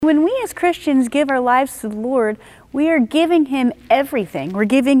When we as Christians give our lives to the Lord, we are giving Him everything. We're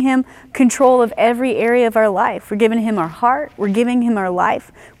giving Him control of every area of our life. We're giving Him our heart. We're giving Him our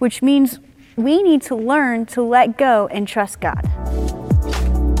life, which means we need to learn to let go and trust God.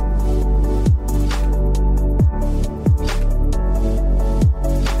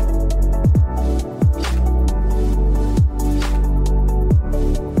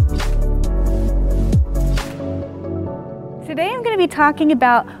 Today I'm going to be talking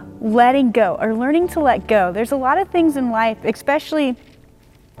about letting go, or learning to let go. There's a lot of things in life, especially,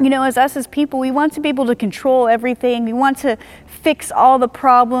 as us as people, we want to be able to control everything. We want to fix all the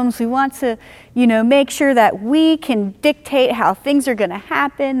problems. We want to, make sure that we can dictate how things are going to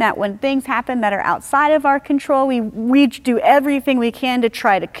happen, that when things happen that are outside of our control, we do everything we can to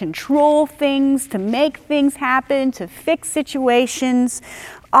try to control things, to make things happen, to fix situations.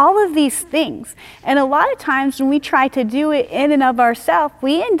 All of these things. And a lot of times when we try to do it in and of ourselves,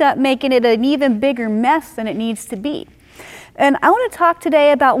 we end up making it an even bigger mess than it needs to be. And I want to talk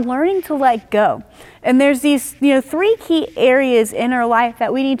today about learning to let go. And there's these, three key areas in our life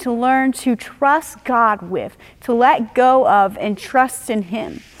that we need to learn to trust God with, to let go of and trust in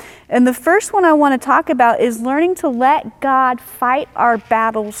Him. And the first one I want to talk about is learning to let God fight our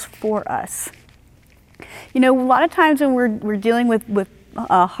battles for us. A lot of times when we're dealing with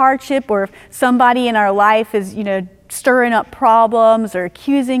hardship, or if somebody in our life is, stirring up problems or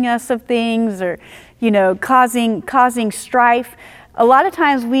accusing us of things, or, causing strife, a lot of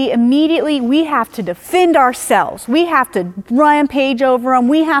times we have to defend ourselves. We have to rampage over them.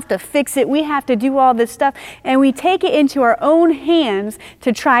 We have to fix it. We have to do all this stuff. And we take it into our own hands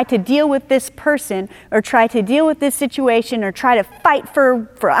to try to deal with this person, or try to deal with this situation, or try to fight for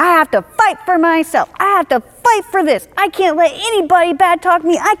I have to fight for myself. I have to fight for this. I can't let anybody bad talk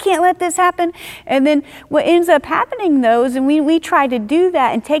me. I can't let this happen. And then what ends up happening though is, and we try to do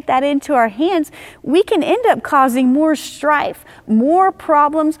that and take that into our hands, we can end up causing more strife, more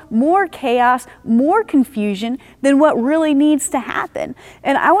problems, more chaos, more confusion than what really needs to happen.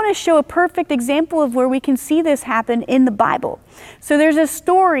 And I want to show a perfect example of where we can see this happen in the Bible. So there's a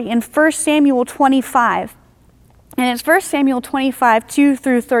story in 1 Samuel 25. And it's 1 Samuel 25, 2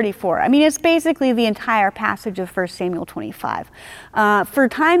 through 34. It's basically the entire passage of 1 Samuel 25. For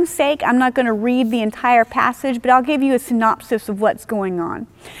time's sake, I'm not going to read the entire passage, but I'll give you a synopsis of what's going on.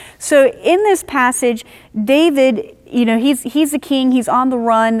 So in this passage, David, he's the king, he's on the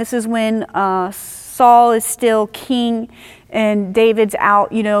run. This is when Saul is still king, and David's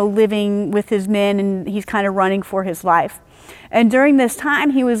out, living with his men, and he's kind of running for his life. And during this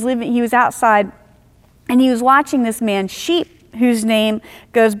time, he was outside, and he was watching this man's sheep, whose name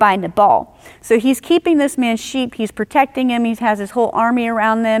goes by Nabal. So he's keeping this man's sheep, he's protecting him, he has his whole army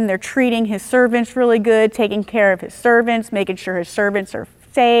around them, they're treating his servants really good, taking care of his servants, making sure his servants are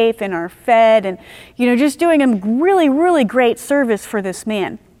safe and are fed, and just doing him really, really great service for this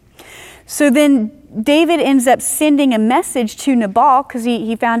man. So then David ends up sending a message to Nabal, because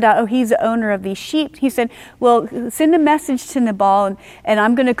he found out, he's the owner of these sheep. He said, well, send a message to Nabal, and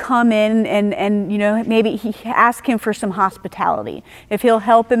I'm going to come in and maybe he ask him for some hospitality. If he'll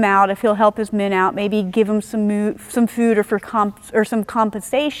help him out, if he'll help his men out, maybe give him some food or some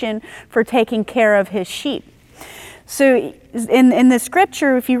compensation for taking care of his sheep. So in the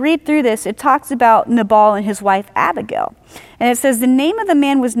scripture, if you read through this, it talks about Nabal and his wife Abigail. And it says the name of the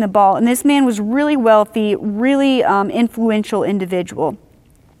man was Nabal, and this man was really wealthy, really influential individual.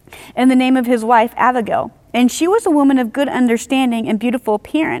 And the name of his wife Abigail. And she was a woman of good understanding and beautiful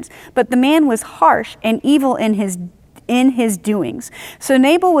appearance, but the man was harsh and evil in his doings. So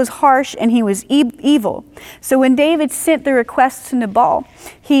Nabal was harsh and he was evil. So when David sent the request to Nabal,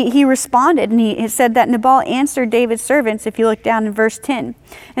 he responded, and he said that Nabal answered David's servants, if you look down in verse 10.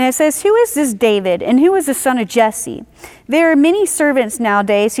 And it says, who is this David, and who is the son of Jesse? There are many servants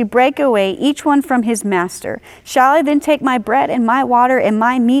nowadays who break away, each one from his master. Shall I then take my bread and my water and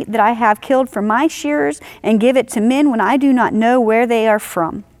my meat that I have killed for my shearers and give it to men when I do not know where they are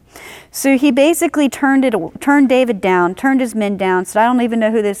from? So he basically turned David down, turned his men down, said, I don't even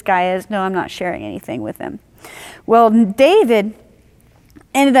know who this guy is. No, I'm not sharing anything with him. Well, David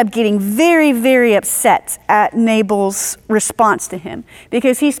ended up getting very, very upset at Nabal's response to him,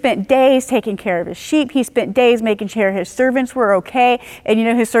 because he spent days taking care of his sheep. He spent days making sure his servants were okay. And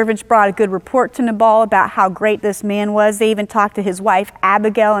his servants brought a good report to Nabal about how great this man was. They even talked to his wife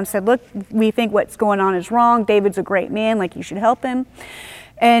Abigail and said, look, we think what's going on is wrong. David's a great man, you should help him.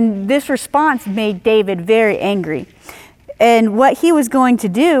 And this response made David very angry. And what he was going to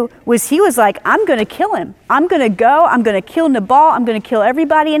do was, he was like, I'm going to kill him. I'm going to kill Nabal. I'm going to kill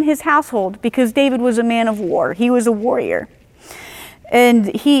everybody in his household, because David was a man of war. He was a warrior.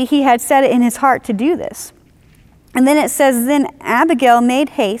 And he had set it in his heart to do this. And then it says, then Abigail made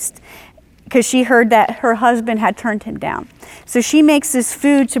haste because she heard that her husband had turned him down. So she makes this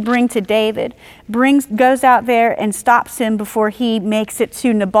food to bring to David, goes out there and stops him before he makes it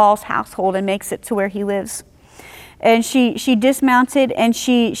to Nabal's household and makes it to where he lives. And she dismounted and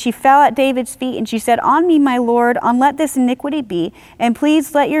she fell at David's feet and she said, on me, my Lord, let this iniquity be, and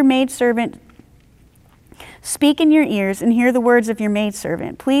please let your maidservant speak in your ears and hear the words of your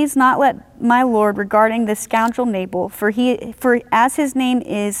maidservant. Please not let my Lord regarding this scoundrel Nabal, for as his name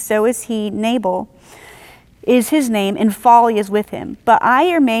is, so is he. Nabal is his name, and folly is with him. But I,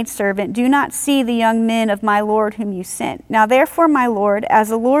 your maidservant, do not see the young men of my Lord whom you sent. Now therefore, my Lord, as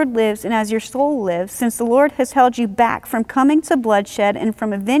the Lord lives and as your soul lives, since the Lord has held you back from coming to bloodshed and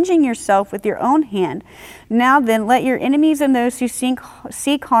from avenging yourself with your own hand, now then let your enemies and those who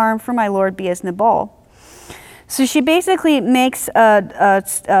seek harm for my Lord be as Nabal. So she basically makes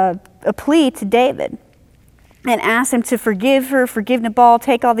a plea to David and asks him to forgive her, forgive Nabal,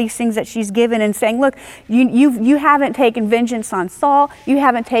 take all these things that she's given, and saying, look, you haven't taken vengeance on Saul, you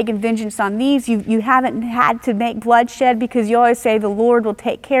haven't taken vengeance on these, you haven't had to make bloodshed because you always say the Lord will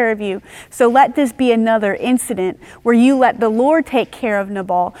take care of you. So let this be another incident where you let the Lord take care of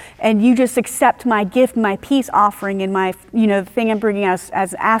Nabal and you just accept my gift, my peace offering, and my, the thing I'm bringing as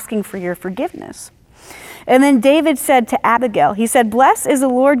asking for your forgiveness. And then David said to Abigail, he said, blessed is the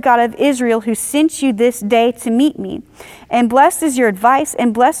Lord God of Israel who sent you this day to meet me. And blessed is your advice,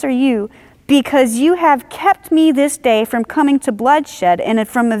 and blessed are you, because you have kept me this day from coming to bloodshed and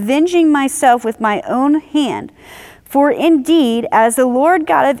from avenging myself with my own hand. For indeed, as the Lord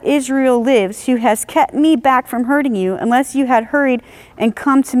God of Israel lives, who has kept me back from hurting you, unless you had hurried and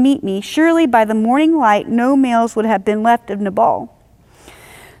come to meet me, surely by the morning light no males would have been left of Nabal.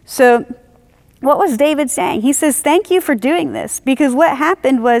 So what was David saying? He says, thank you for doing this, because what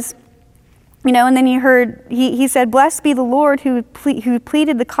happened was, and then he said, blessed be the Lord who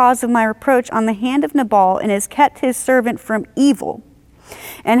pleaded the cause of my reproach on the hand of Nabal and has kept his servant from evil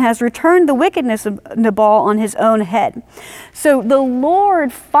and has returned the wickedness of Nabal on his own head. So the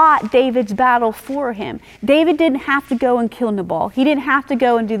Lord fought David's battle for him. David didn't have to go and kill Nabal. He didn't have to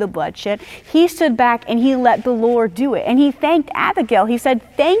go and do the bloodshed. He stood back and he let the Lord do it. And he thanked Abigail. He said,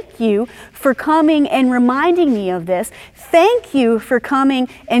 thank you for coming and reminding me of this. Thank you for coming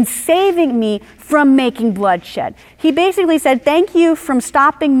and saving me from making bloodshed. He basically said, thank you from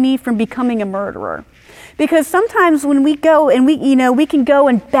stopping me from becoming a murderer. Because sometimes when we go and we can go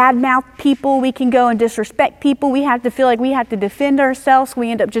and badmouth people, we can go and disrespect people, we have to feel like we have to defend ourselves. We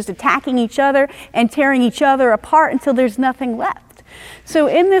end up just attacking each other and tearing each other apart until there's nothing left. So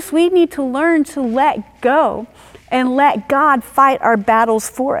in this, we need to learn to let go and let God fight our battles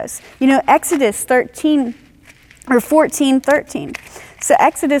for us. Exodus 14:13. So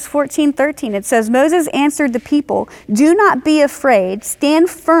Exodus 14:13, it says, Moses answered the people, do not be afraid, stand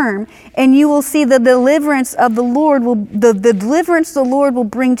firm, and you will see the deliverance of the Lord the deliverance the Lord will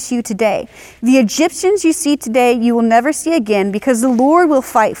bring to you today. The Egyptians you see today, you will never see again, because the Lord will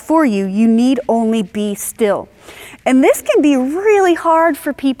fight for you. You need only be still. And this can be really hard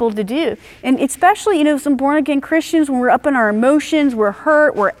for people to do. And especially, some born-again Christians, when we're up in our emotions, we're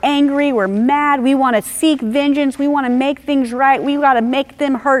hurt, we're angry, we're mad, we want to seek vengeance, we want to make things right, we got to make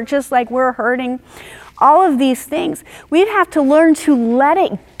them hurt just like we're hurting. All of these things, we'd have to learn to let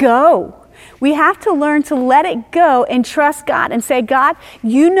it go. We have to learn to let it go and trust God and say, God,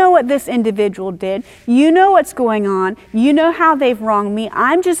 you know what this individual did. You know what's going on. You know how they've wronged me.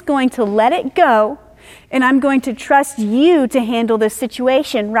 I'm just going to let it go. And I'm going to trust you to handle this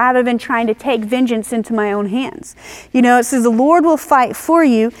situation rather than trying to take vengeance into my own hands. It says the Lord will fight for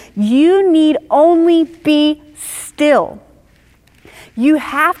you. You need only be still. You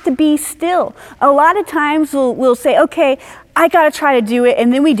have to be still. A lot of times we'll say, okay, I got to try to do it.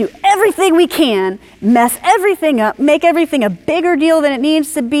 And then we do everything we can, mess everything up, make everything a bigger deal than it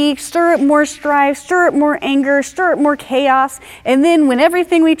needs to be, stir up more strife, stir up more anger, stir up more chaos. And then when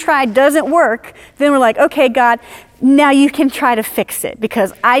everything we tried doesn't work, then we're like, okay, God, now you can try to fix it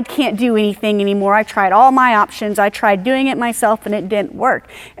because I can't do anything anymore. I tried all my options. I tried doing it myself and it didn't work.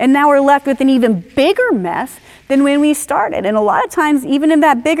 And now we're left with an even bigger mess than when we started. And a lot of times, even in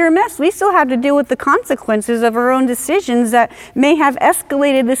that bigger mess, we still have to deal with the consequences of our own decisions that may have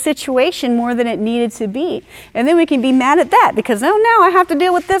escalated the situation more than it needed to be. And then we can be mad at that because, oh, now I have to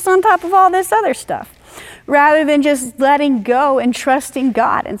deal with this on top of all this other stuff. Rather than just letting go and trusting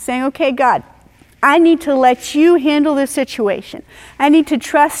God and saying, okay, God, I need to let you handle this situation. I need to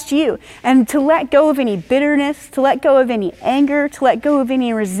trust you and to let go of any bitterness, to let go of any anger, to let go of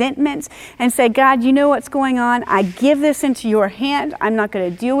any resentments and say, God, you know what's going on. I give this into your hand. I'm not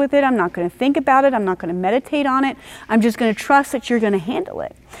going to deal with it. I'm not going to think about it. I'm not going to meditate on it. I'm just going to trust that you're going to handle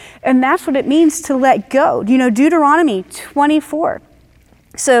it. And that's what it means to let go. You know, Deuteronomy 24.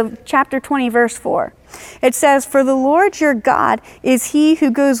 So chapter 20, verse 4. It says, for the Lord your God is he who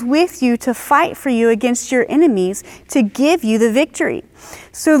goes with you to fight for you against your enemies to give you the victory.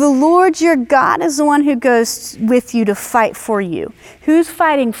 So the Lord your God is the one who goes with you to fight for you. Who's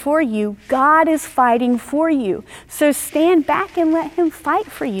fighting for you? God is fighting for you. So stand back and let him fight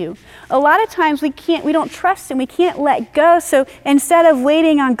for you. A lot of times we don't trust him. We can't let go. So instead of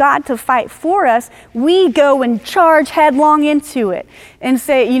waiting on God to fight for us, we go and charge headlong into it and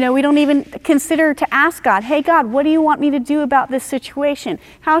say, you know, we don't even consider to ask God, hey God, what do you want me to do about this situation?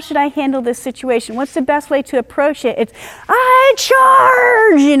 How should I handle this situation? What's the best way to approach it? It's, I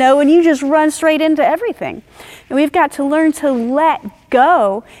charge, you know, and you just run straight into everything. And we've got to learn to let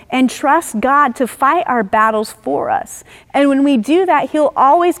go and trust God to fight our battles for us. And when we do that, he'll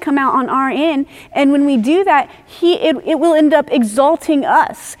always come out on our end. And when we do that, it will end up exalting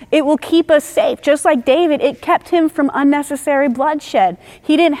us. It will keep us safe. Just like David, it kept him from unnecessary bloodshed.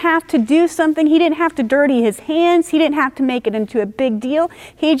 He didn't have to do something. He didn't have to dirty his hands. He didn't have to make it into a big deal.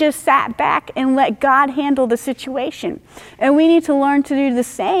 He just sat back and let God handle the situation. And we need to learn to do the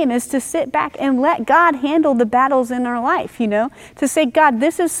same, is to sit back and let God handle the battles in our life, you know, to say, God,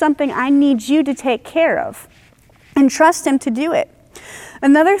 this is something I need you to take care of, and trust him to do it.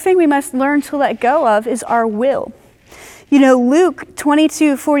 Another thing we must learn to let go of is our will. You know, Luke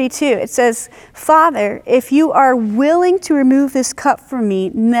 22:42, it says, Father, if you are willing to remove this cup from me,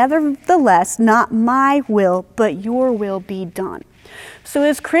 nevertheless, not my will, but your will be done. So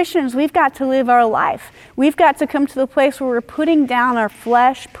as Christians, we've got to live our life. We've got to come to the place where we're putting down our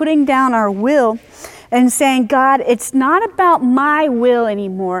flesh, putting down our will, and saying, God, it's not about my will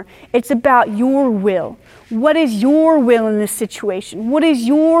anymore. It's about your will. What is your will in this situation? What is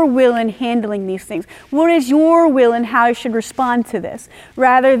your will in handling these things? What is your will in how I should respond to this?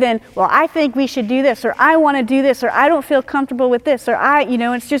 Rather than, well, I think we should do this, or I want to do this, or I don't feel comfortable with this, or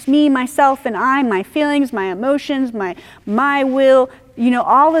it's just me, myself, and I, my feelings, my emotions, my will,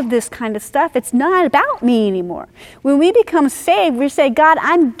 all of this kind of stuff. It's not about me anymore. When we become saved, we say, God,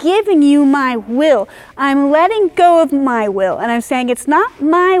 I'm giving you my will. I'm letting go of my will. And I'm saying it's not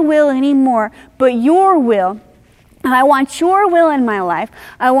my will anymore, but your will. And I want your will in my life.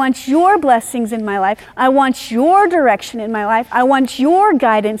 I want your blessings in my life. I want your direction in my life. I want your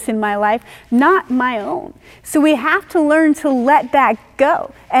guidance in my life, not my own. So we have to learn to let that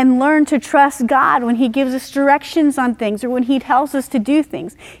go and learn to trust God when he gives us directions on things or when he tells us to do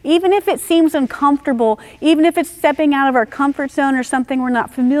things. Even if it seems uncomfortable, even if it's stepping out of our comfort zone or something we're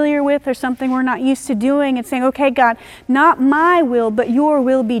not familiar with or something we're not used to doing, and saying, okay, God, not my will, but your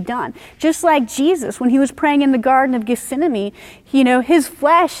will be done. Just like Jesus, when he was praying in the Garden of Gethsemane, his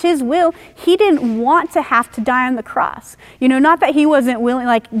flesh, his will, he didn't want to have to die on the cross. Not that he wasn't willing,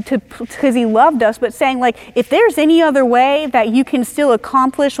 because he loved us, but saying, if there's any other way that you can still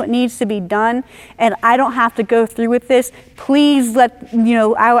accomplish what needs to be done, and I don't have to go through with this, please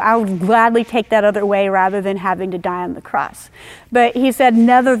I would gladly take that other way rather than having to die on the cross. But he said,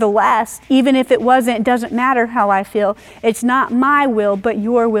 nevertheless, even if it doesn't matter how I feel, it's not my will, but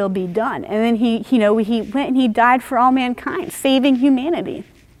your will be done. And then he went and he died for all mankind, saving humanity,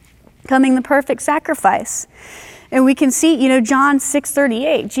 becoming the perfect sacrifice. And we can see, John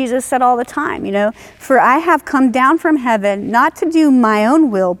 6:38, Jesus said all the time, for I have come down from heaven not to do my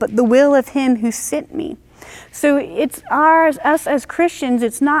own will, but the will of him who sent me. So it's us as Christians,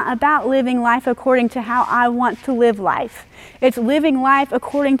 it's not about living life according to how I want to live life. It's living life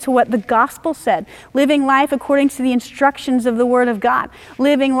according to what the gospel said, living life according to the instructions of the Word of God,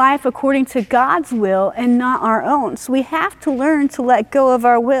 living life according to God's will and not our own. So we have to learn to let go of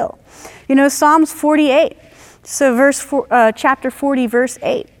our will. Psalms 48. So chapter 40, verse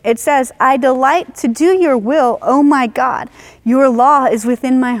 8, it says, I delight to do your will, O my God. Your law is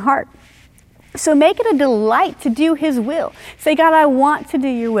within my heart. So make it a delight to do his will. Say, God, I want to do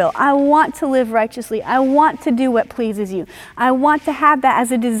your will. I want to live righteously. I want to do what pleases you. I want to have that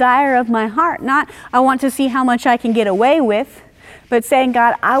as a desire of my heart. Not, I want to see how much I can get away with, but saying,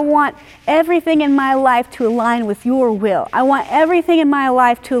 God, I want everything in my life to align with your will. I want everything in my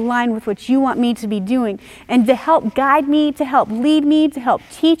life to align with what you want me to be doing, and to help guide me, to help lead me, to help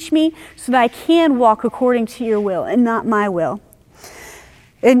teach me, so that I can walk according to your will and not my will.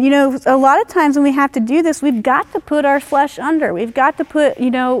 And, a lot of times when we have to do this, we've got to put our flesh under. We've got to put,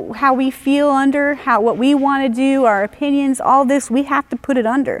 how we feel under, what we want to do, our opinions, all this, we have to put it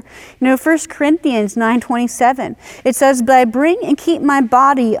under. 1 Corinthians 9:27, it says, "But I bring and keep my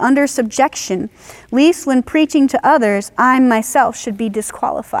body under subjection, lest when preaching to others, I myself should be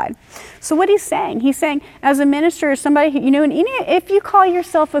disqualified." So what he's saying, as a minister or somebody, and if you call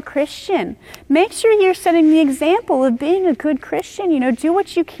yourself a Christian, make sure you're setting the example of being a good Christian. Do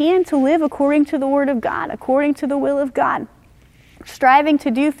what you can to live according to the Word of God, according to the will of God. Striving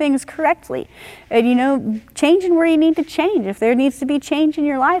to do things correctly, and changing where you need to change. If there needs to be change in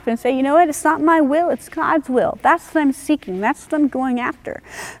your life, and say, what, it's not my will, it's God's will. That's what I'm seeking. That's what I'm going after.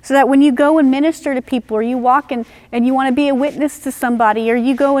 So that when you go and minister to people, or you walk and you want to be a witness to somebody, or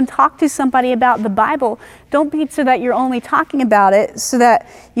you go and talk to somebody about the Bible, don't be so that you're only talking about it, so that,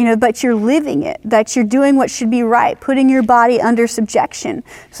 but you're living it, that you're doing what should be right, putting your body under subjection,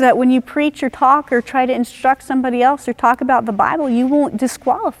 so that when you preach or talk or try to instruct somebody else or talk about the Bible, you won't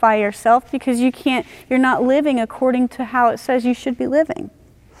disqualify yourself because you're not living according to how it says you should be living.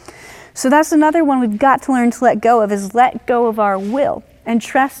 So that's another one we've got to learn to let go of, is let go of our will and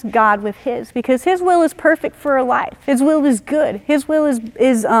trust God with His, because His will is perfect for our life. His will is good. His will is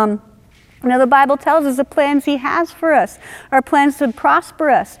the Bible tells us the plans He has for us are plans to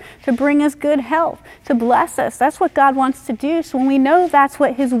prosper us, to bring us good health, to bless us. That's what God wants to do. So when we know that's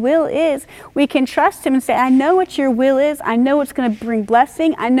what His will is, we can trust Him and say, I know what your will is. I know it's going to bring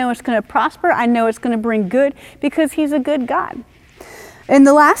blessing. I know it's going to prosper. I know it's going to bring good, because He's a good God. And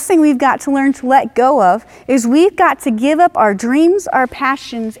the last thing we've got to learn to let go of is we've got to give up our dreams, our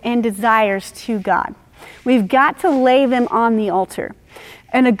passions, and desires to God. We've got to lay them on the altar.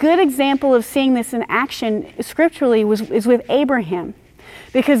 And a good example of seeing this in action scripturally is with Abraham.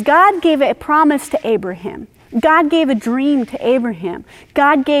 Because God gave a promise to Abraham. God gave a dream to Abraham.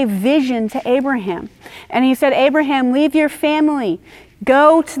 God gave vision to Abraham. And He said, Abraham, leave your family.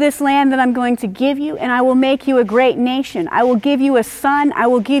 Go to this land that I'm going to give you, and I will make you a great nation. I will give you a son. I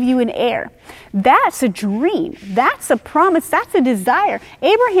will give you an heir. That's a dream. That's a promise. That's a desire.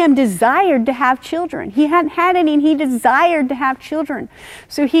 Abraham desired to have children. He hadn't had any, and he desired to have children.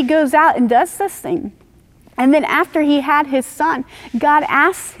 So he goes out and does this thing. And then after he had his son, God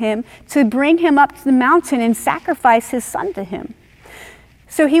asks him to bring him up to the mountain and sacrifice his son to him.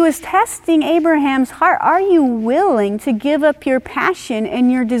 So He was testing Abraham's heart. Are you willing to give up your passion and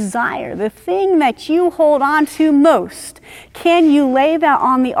your desire, the thing that you hold on to most? Can you lay that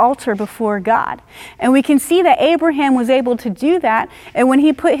on the altar before God? And we can see that Abraham was able to do that. And when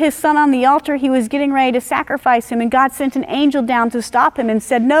he put his son on the altar, he was getting ready to sacrifice him. And God sent an angel down to stop him and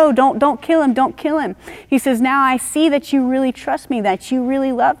said, no, don't kill him, don't kill him. He says, now I see that you really trust me, that you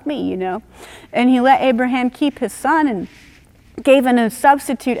really love me, And He let Abraham keep his son and gave in a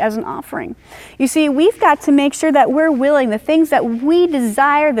substitute as an offering. You see, we've got to make sure that we're willing, the things that we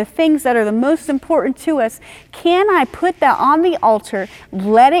desire, the things that are the most important to us, can I put that on the altar,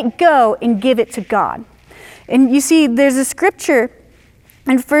 let it go, and give it to God? And you see, there's a scripture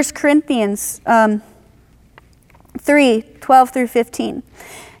in 1 Corinthians 3:12-15.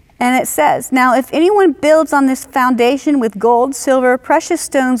 And it says, now if anyone builds on this foundation with gold, silver, precious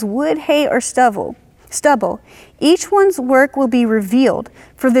stones, wood, hay, or stubble, each one's work will be revealed,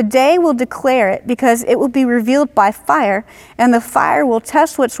 for the day will declare it, because it will be revealed by fire, and the fire will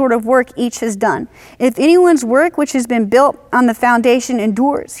test what sort of work each has done. If anyone's work which has been built on the foundation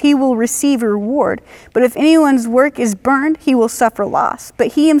endures, he will receive a reward. But if anyone's work is burned, he will suffer loss.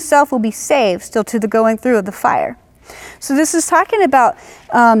 But he himself will be saved, still to the going through of the fire. So this is talking about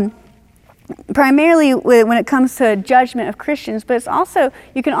primarily when it comes to judgment of Christians, but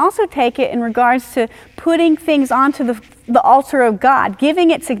you can also take it in regards to putting things onto the altar of God,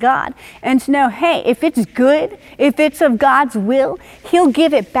 giving it to God, and to know, hey, if it's good, if it's of God's will, He'll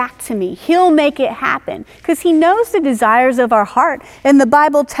give it back to me. He'll make it happen, because He knows the desires of our heart. And the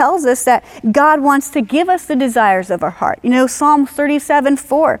Bible tells us that God wants to give us the desires of our heart. Psalm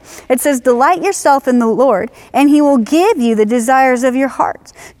 37:4, it says, delight yourself in the Lord, and He will give you the desires of your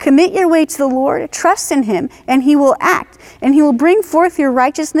heart. Commit your way to the Lord, trust in Him, and He will act, and He will bring forth your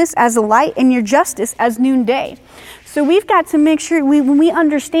righteousness as a light and your justice as noonday. So we've got to make sure when we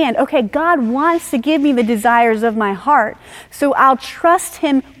understand, okay, God wants to give me the desires of my heart, so I'll trust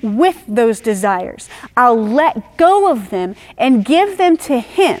Him with those desires. I'll let go of them and give them to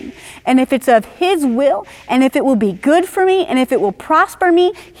Him. And if it's of His will, and if it will be good for me, and if it will prosper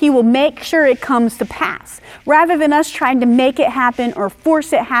me, He will make sure it comes to pass. Rather than us trying to make it happen or force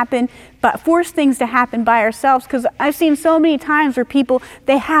things to happen by ourselves. Because I've seen so many times where people,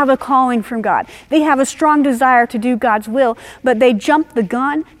 they have a calling from God. They have a strong desire to do God's will, but they jump the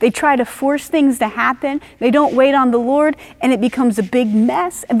gun. They try to force things to happen. They don't wait on the Lord, and it becomes a big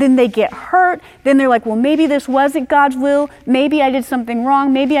mess. And then they get hurt. Then they're like, well, maybe this wasn't God's will. Maybe I did something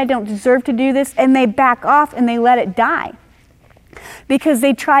wrong. Maybe I don't deserve to do this. And they back off and they let it die, because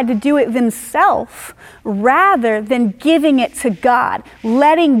they tried to do it themselves rather than giving it to God,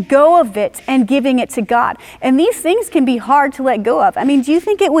 letting go of it and giving it to God. And these things can be hard to let go of. I mean, do you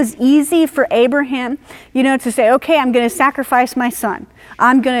think it was easy for Abraham, to say, okay, I'm going to sacrifice my son.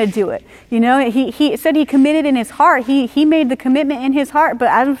 I'm going to do it. He said he committed in his heart. He made the commitment in his heart, but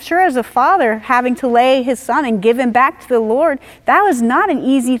I'm sure as a father, having to lay his son and give him back to the Lord, that was not an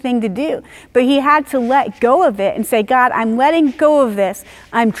easy thing to do. But he had to let go of it and say, God, I'm letting go of this.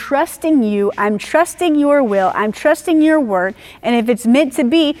 I'm trusting you. I'm trusting your will. I'm trusting your word. And if it's meant to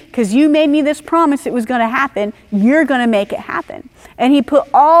be, because you made me this promise it was going to happen, you're going to make it happen. And he put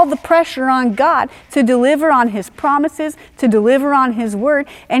all the pressure on God to deliver on his promises, to deliver on his word,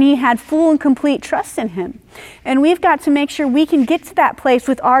 and he had full and complete trust in him. And we've got to make sure we can get to that place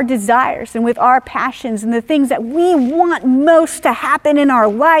with our desires and with our passions and the things that we want most to happen in our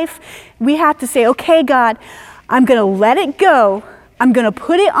life. We have to say, okay, God, I'm going to let it go. I'm going to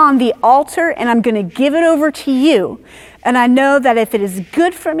put it on the altar and I'm going to give it over to you. And I know that if it is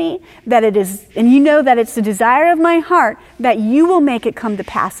good for me, that it is, and you know that it's the desire of my heart, that you will make it come to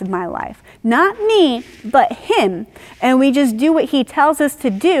pass in my life. Not me, but him. And we just do what he tells us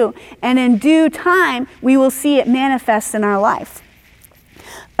to do. And in due time, we will see it manifest in our life.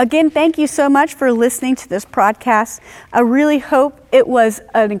 Again, thank you so much for listening to this podcast. I really hope it was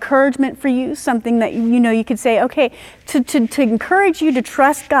an encouragement for you, something that you could say, okay, to encourage you to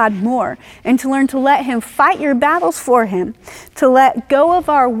trust God more and to learn to let him fight your battles for him, to let go of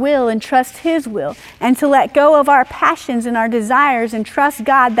our will and trust his will, and to let go of our passions and our desires and trust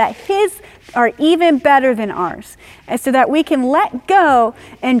God that his are even better than ours, and so that we can let go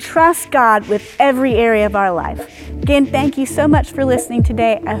and trust God with every area of our life. Again, thank you so much for listening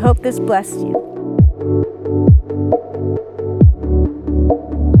today. I hope this blessed you.